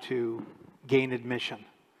 you had to gain admission.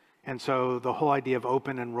 And so the whole idea of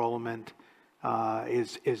open enrollment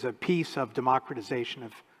is a piece of democratization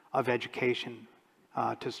of education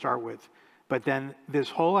to start with. But then this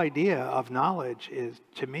whole idea of knowledge is,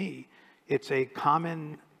 to me, it's a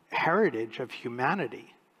common heritage of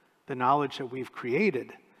humanity, the knowledge that we've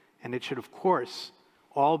created. And it should, of course,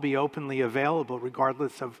 all be openly available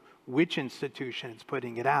regardless of which institution is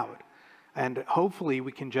putting it out. And hopefully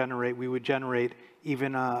we would generate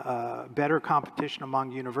even a better competition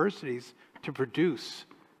among universities to produce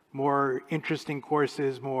more interesting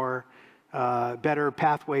courses, more better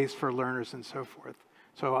pathways for learners and so forth.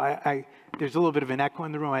 So there's a little bit of an echo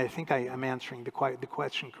in the room. I think I'm answering the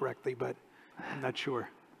question correctly, but I'm not sure.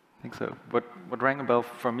 I think so. What rang a bell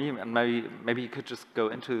for me, and maybe you could just go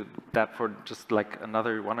into that for just like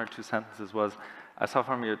another 1 or 2 sentences, was I saw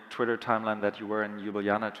from your Twitter timeline that you were in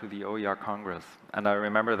Ljubljana to the OER Congress. And I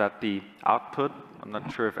remember that the output, I'm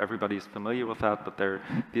not sure if everybody's familiar with that, but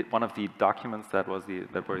one of the documents that were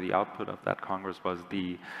the output of that Congress was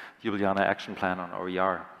the Ljubljana Action Plan on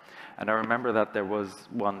OER. And I remember that there was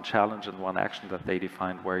one challenge and one action that they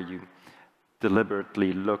defined where you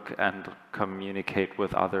deliberately look and communicate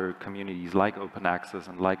with other communities like open access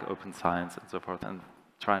and like open science and so forth, and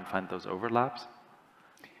try and find those overlaps?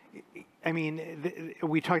 I mean,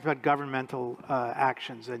 we talked about governmental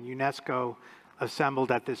actions, and UNESCO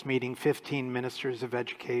assembled at this meeting 15 ministers of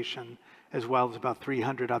education, as well as about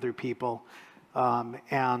 300 other people.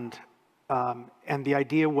 And the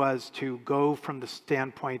idea was to go from the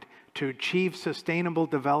standpoint to achieve sustainable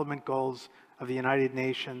development goals of the United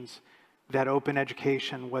Nations, that open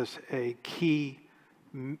education was a key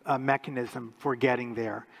mechanism for getting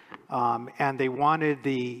there. And they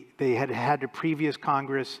had a previous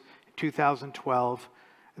Congress, 2012,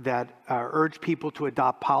 that urged people to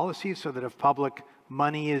adopt policies so that if public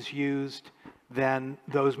money is used, then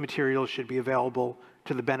those materials should be available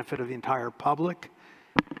to the benefit of the entire public.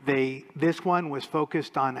 This one was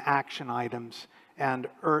focused on action items and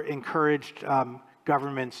encouraged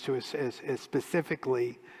governments to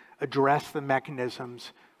specifically address the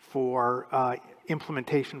mechanisms for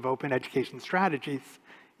implementation of open education strategies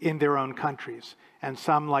in their own countries. And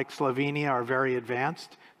some, like Slovenia, are very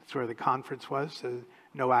advanced. That's where the conference was,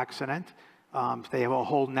 no accident. They have a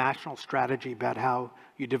whole national strategy about how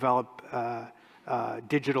you develop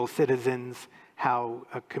digital citizens, how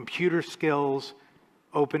computer skills,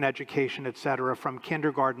 open education, et cetera, from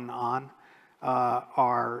kindergarten on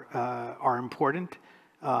are important.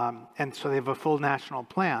 And so they have a full national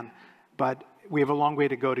plan. But we have a long way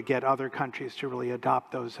to go to get other countries to really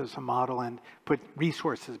adopt those as a model and put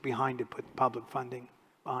resources behind it, put public funding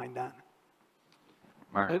behind that.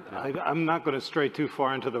 Myron. I'm not going to stray too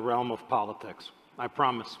far into the realm of politics, I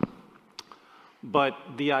promise. But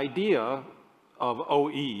the idea of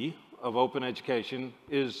OE, of open education,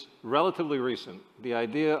 is relatively recent. The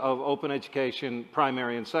idea of open education,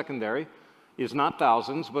 primary and secondary, is not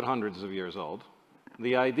thousands, but hundreds of years old.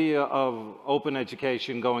 The idea of open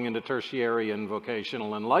education going into tertiary and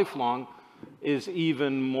vocational and lifelong is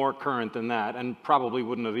even more current than that, and probably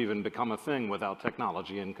wouldn't have even become a thing without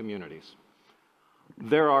technology in communities.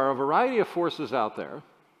 There are a variety of forces out there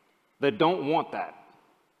that don't want that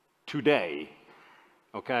today,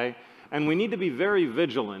 okay? And we need to be very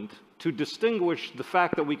vigilant to distinguish the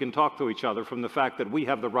fact that we can talk to each other from the fact that we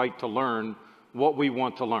have the right to learn what we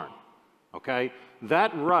want to learn, okay?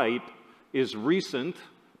 That right is recent,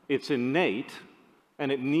 it's innate,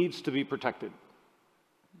 and it needs to be protected.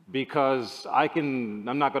 Because I'm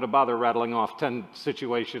not going to bother rattling off 10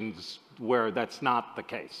 situations where that's not the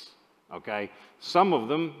case, okay? Some of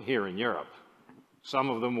them here in Europe, some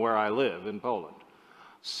of them where I live in Poland.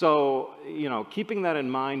 So, you know, keeping that in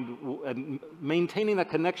mind and maintaining that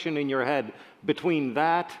connection in your head between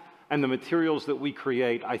that and the materials that we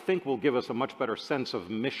create, I think will give us a much better sense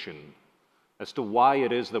of mission as to why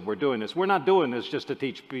it is that we're doing this. We're not doing this just to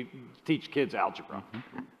teach kids algebra.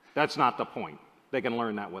 That's not the point. They can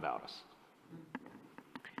learn that without us.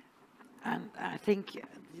 And I think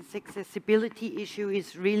this accessibility issue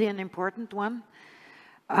is really an important one.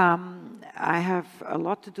 I have a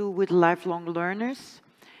lot to do with lifelong learners.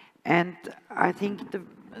 And I think,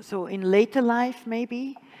 so in later life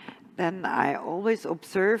maybe, then I always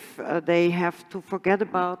observe they have to forget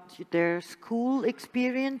about their school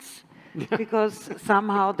experience because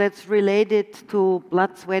somehow that's related to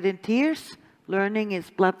blood, sweat and tears. Learning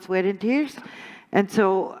is blood, sweat and tears. And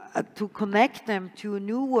so to connect them to a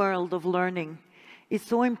new world of learning is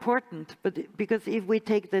so important, because if we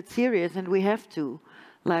take that serious, and we have to,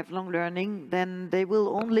 lifelong learning, then they will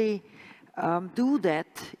only do that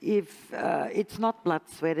if it's not blood,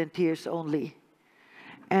 sweat and tears only.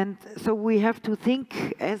 And so we have to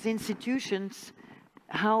think as institutions,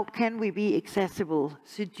 how can we be accessible,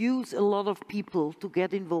 seduce a lot of people to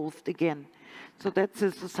get involved again. So that's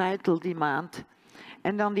a societal demand.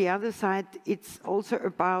 And on the other side, it's also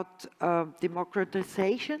about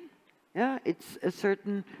democratization. Yeah, it's a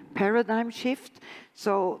certain paradigm shift.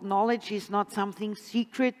 So knowledge is not something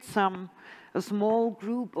secret, a small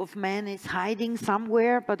group of men is hiding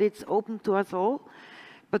somewhere, but it's open to us all.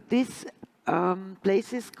 But this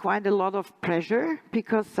places quite a lot of pressure,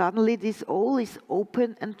 because suddenly this all is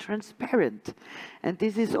open and transparent. And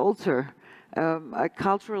this is also a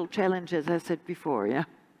cultural challenge, as I said before, yeah.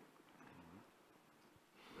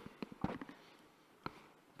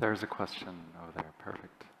 There's a question over there,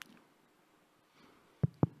 perfect.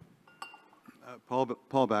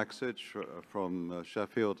 Paul Baksich from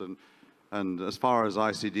Sheffield, and as far as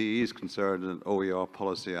ICDE is concerned, an OER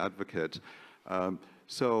policy advocate.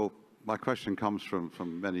 So my question comes from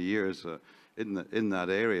many years in that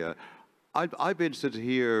area. I'd be interested to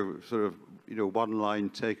hear sort of, you know, one-line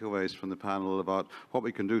takeaways from the panel about what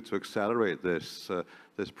we can do to accelerate this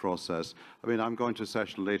process. I mean, I'm going to a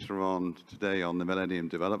session later on today on the Millennium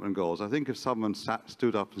Development Goals. I think if someone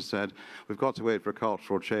stood up and said, we've got to wait for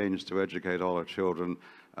cultural change to educate all our children,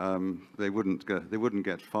 they wouldn't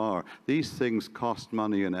get far. These things cost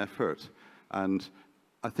money and effort, and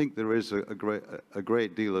I think there is a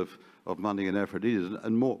great deal of money and effort needed,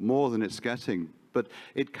 and more than it's getting. But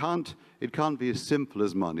it can't be as simple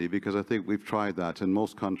as money, because I think we've tried that, and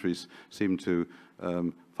most countries seem to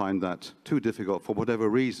find that too difficult for whatever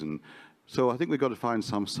reason. So I think we've got to find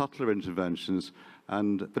some subtler interventions,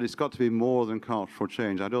 but it's got to be more than cultural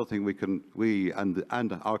change. I don't think we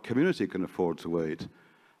and our community can afford to wait.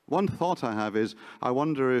 One thought I have is, I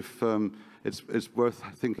wonder if it's worth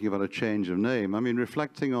thinking about a change of name. I mean,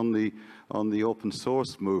 reflecting on the open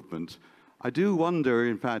source movement, I do wonder,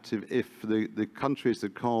 in fact, if the countries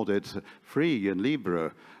that called it free and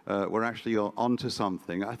libre were actually onto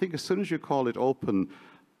something. I think as soon as you call it open,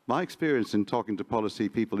 my experience in talking to policy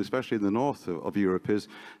people, especially in the north of Europe, is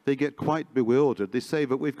they get quite bewildered. They say,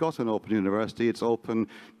 but we've got an open university, it's open,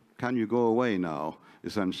 can you go away now,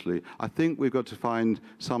 essentially? I think we've got to find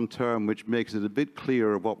some term which makes it a bit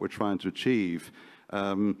clearer what we're trying to achieve.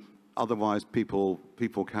 Otherwise, people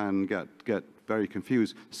can get very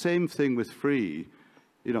confused. Same thing with free.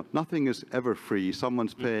 You know, nothing is ever free.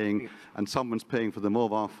 Someone's paying, and someone's paying for the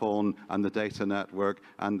mobile phone and the data network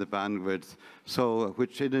and the bandwidth. So,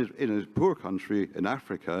 which in a poor country in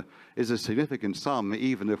Africa is a significant sum,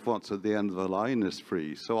 even if what's at the end of the line is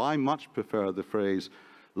free. So I much prefer the phrase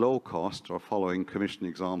low cost, or following Commission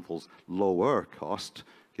examples, lower cost,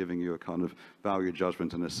 giving you a kind of value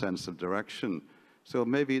judgment and a sense of direction. So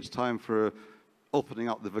maybe it's time for opening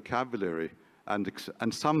up the vocabulary and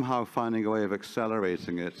somehow finding a way of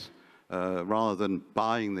accelerating it rather than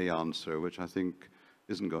buying the answer, which I think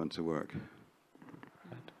isn't going to work.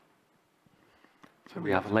 Right. So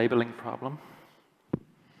we have a labeling problem.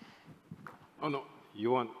 Oh, no,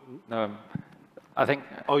 you want... I think...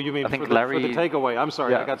 Oh, you mean for the takeaway. I'm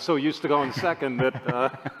sorry, yeah. I got so used to going second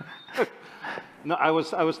that... No, I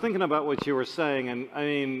was thinking about what you were saying, and I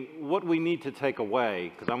mean, what we need to take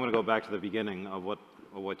away, because I'm going to go back to the beginning of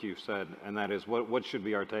what you said, and that is, what should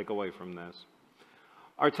be our takeaway from this?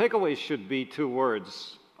 Our takeaways should be 2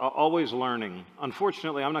 words, always learning.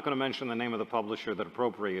 Unfortunately, I'm not going to mention the name of the publisher that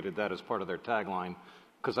appropriated that as part of their tagline,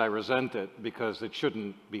 because I resent it, because it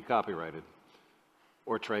shouldn't be copyrighted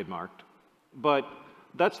or trademarked. But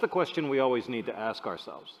that's the question we always need to ask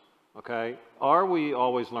ourselves, okay? Are we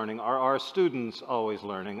always learning? Are our students always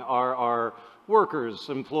learning? Are our workers,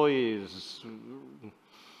 employees,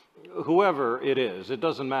 whoever it is, it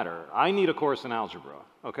doesn't matter. I need a course in algebra,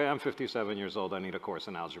 okay? I'm 57 years old, I need a course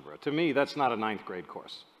in algebra. To me, that's not a 9th grade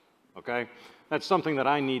course, okay? That's something that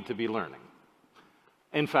I need to be learning.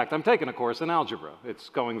 In fact, I'm taking a course in algebra. It's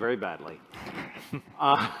going very badly.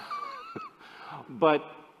 But,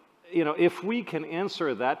 you know, if we can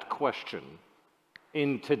answer that question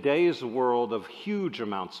in today's world of huge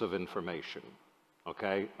amounts of information,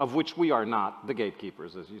 okay, of which we are not the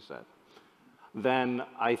gatekeepers, as you said, then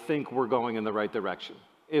I think we're going in the right direction.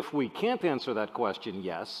 If we can't answer that question,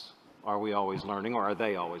 yes, are we always learning or are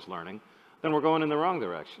they always learning, then we're going in the wrong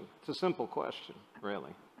direction. It's a simple question,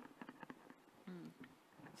 really.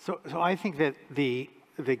 So I think that the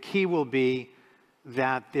key will be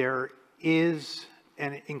that there is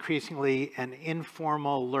increasingly an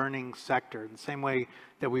informal learning sector. In the same way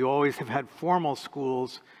that we always have had formal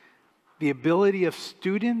schools, the ability of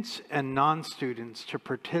students and non-students to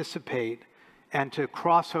participate and to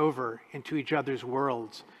cross over into each other's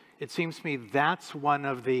worlds, it seems to me that's one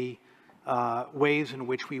of the ways in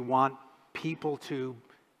which we want people to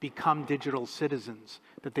become digital citizens,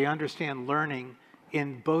 that they understand learning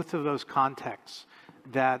in both of those contexts,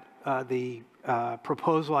 that the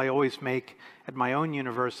proposal I always make at my own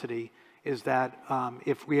university is that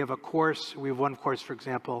if we have a course, we have one course, for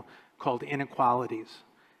example, called Inequalities,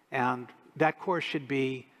 and that course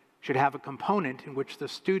should have a component in which the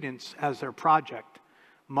students, as their project,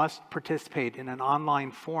 must participate in an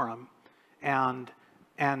online forum and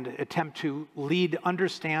attempt to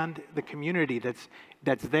understand the community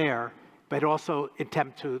that's there, but also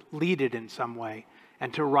attempt to lead it in some way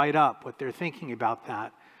and to write up what they're thinking about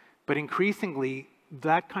that. But increasingly,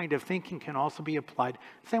 that kind of thinking can also be applied.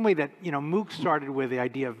 Same way that, you know, MOOC started with the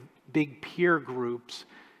idea of big peer groups,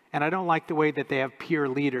 and I don't like the way that they have peer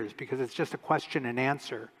leaders because it's just a question and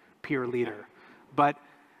answer peer leader. But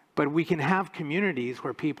we can have communities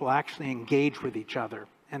where people actually engage with each other,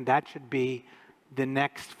 and that should be the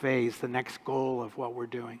next phase, the next goal of what we're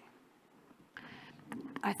doing.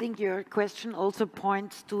 I think your question also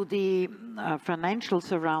points to the financial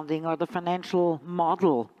surrounding or the financial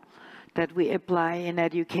model that we apply in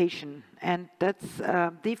education. And that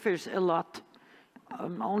differs a lot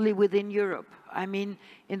only within Europe. I mean,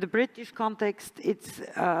 in the British context, it's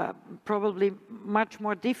probably much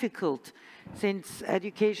more difficult since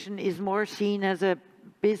education is more seen as a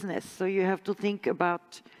business. So you have to think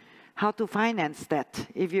about how to finance that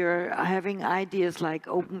if you're having ideas like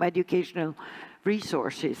open educational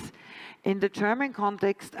resources. In the German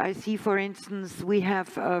context, I see, for instance, we have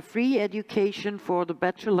free education for the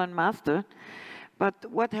bachelor and master, but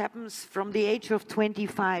what happens from the age of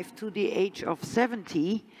 25 to the age of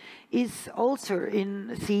 70 is also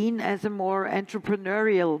seen as a more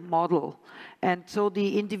entrepreneurial model. And so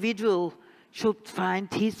the individual should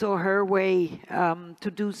find his or her way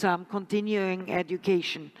to do some continuing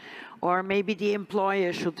education, or maybe the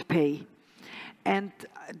employer should pay. And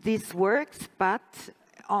this works, but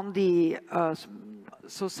on the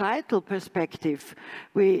societal perspective,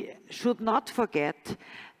 we should not forget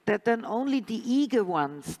that then only the eager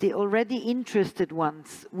ones, the already interested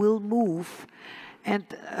ones, will move, and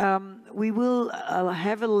we will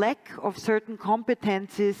have a lack of certain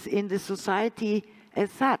competencies in the society as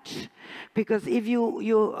such. Because if you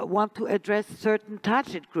want to address certain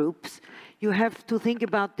target groups, you have to think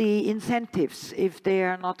about the incentives if they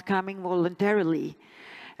are not coming voluntarily.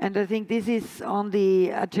 And I think this is on the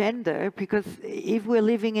agenda, because if we're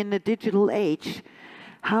living in a digital age,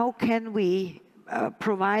 how can we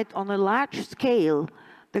provide on a large scale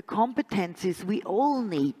the competencies we all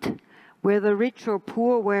need, whether rich or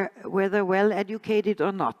poor, whether well educated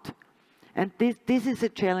or not? And this is a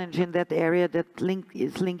challenge in that area that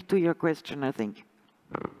is linked to your question, I think.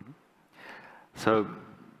 So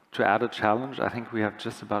to add a challenge, I think we have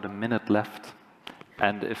just about a minute left.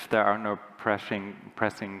 And if there are no pressing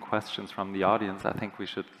questions from the audience, I think we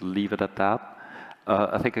should leave it at that.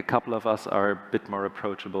 I think a couple of us are a bit more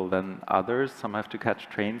approachable than others. Some have to catch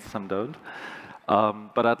trains, some don't.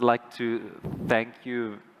 But I'd like to thank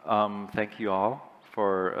you all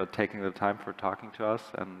for taking the time for talking to us,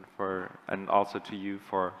 and also to you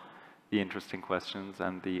for the interesting questions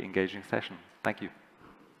and the engaging session. Thank you.